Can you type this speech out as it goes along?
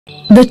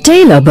The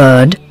Tailor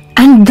Bird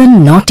and the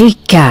Naughty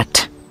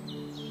Cat.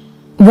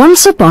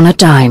 Once upon a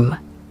time,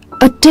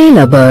 a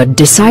tailor bird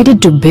decided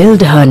to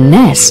build her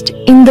nest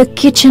in the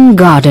kitchen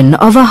garden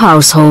of a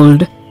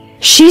household.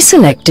 She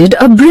selected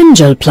a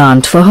brinjal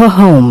plant for her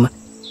home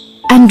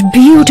and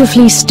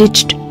beautifully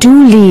stitched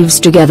 2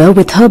 leaves together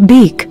with her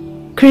beak,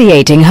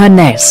 creating her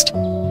nest.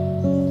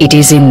 It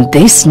is in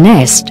this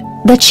nest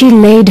that she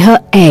laid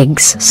her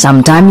eggs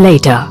sometime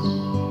later.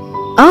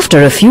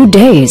 After a few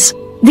days,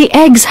 the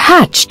eggs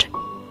hatched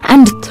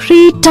and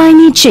 3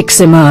 tiny chicks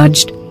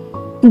emerged.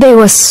 They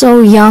were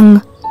so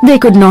young, they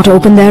could not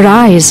open their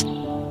eyes.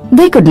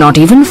 They could not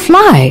even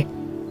fly.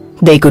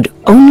 They could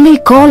only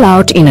call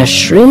out in a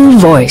shrill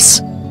voice.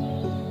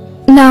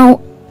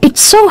 Now, it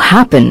so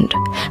happened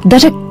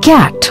that a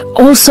cat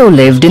also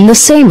lived in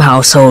the same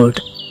household.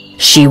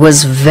 She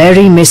was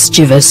very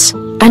mischievous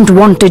and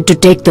wanted to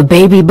take the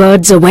baby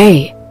birds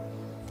away.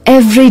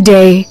 Every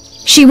day,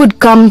 she would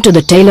come to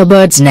the tailor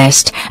bird's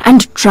nest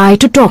and try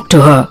to talk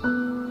to her.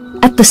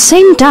 At the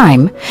same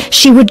time,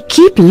 she would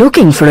keep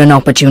looking for an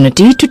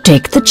opportunity to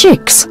take the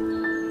chicks.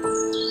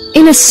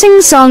 In a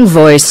sing-song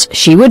voice,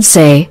 she would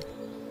say,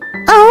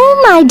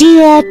 "Oh, my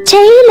dear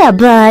tailor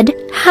bird,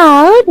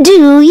 how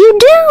do you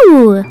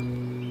do?"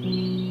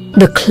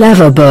 The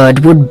clever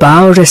bird would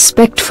bow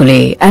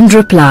respectfully and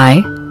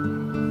reply,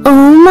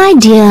 "Oh, my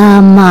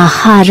dear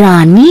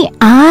Maharani,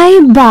 I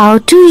bow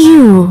to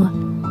you."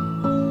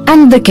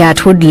 And the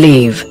cat would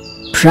leave,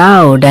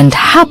 proud and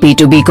happy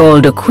to be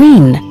called a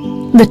queen,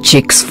 the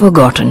chicks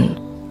forgotten.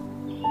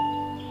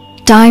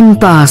 Time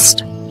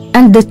passed,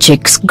 and the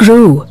chicks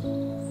grew.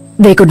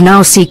 They could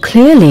now see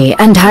clearly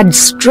and had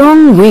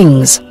strong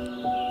wings.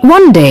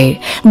 One day,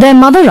 their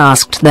mother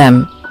asked them,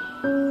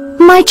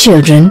 "My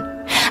children,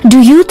 do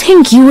you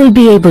think you will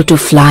be able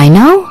to fly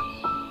now?"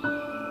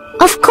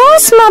 "Of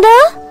course, mother,"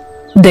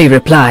 they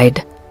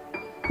replied.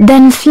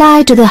 "Then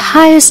fly to the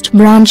highest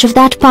branch of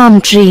that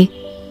palm tree,"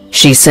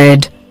 she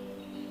said.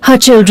 Her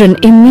children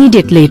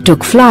immediately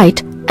took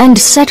flight and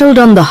settled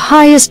on the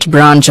highest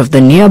branch of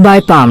the nearby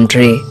palm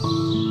tree.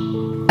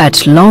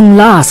 At long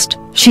last,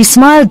 she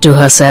smiled to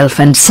herself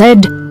and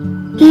said,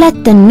 "Let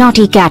the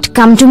naughty cat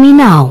come to me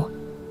now.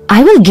 I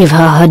will give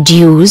her her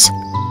dues."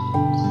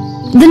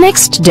 The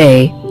next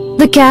day,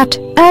 the cat,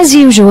 as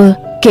usual,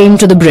 came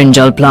to the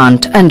brinjal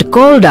plant and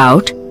called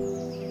out,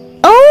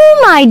 "Oh,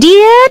 my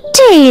dear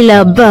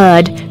tailor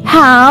bird,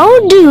 how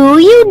do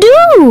you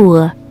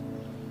do?"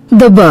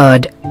 The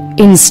bird,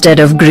 instead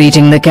of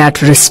greeting the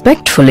cat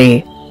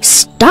respectfully,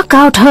 stuck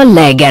out her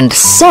leg and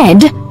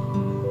said,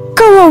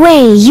 "Go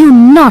away, you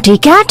naughty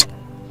cat!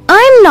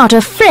 I'm not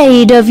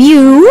afraid of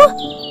you!"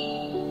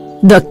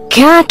 The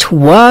cat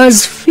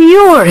was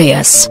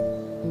furious.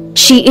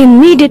 She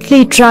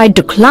immediately tried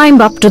to climb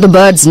up to the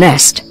bird's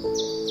nest.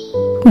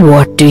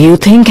 What do you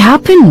think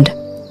happened?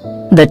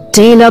 The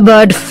tailor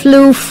bird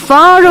flew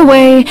far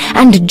away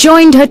and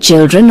joined her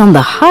children on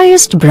the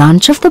highest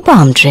branch of the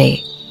palm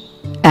tree.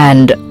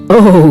 And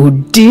oh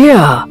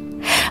dear,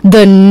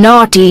 the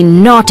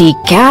naughty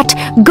cat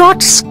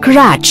got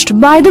scratched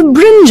by the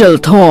brinjal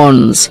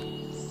thorns.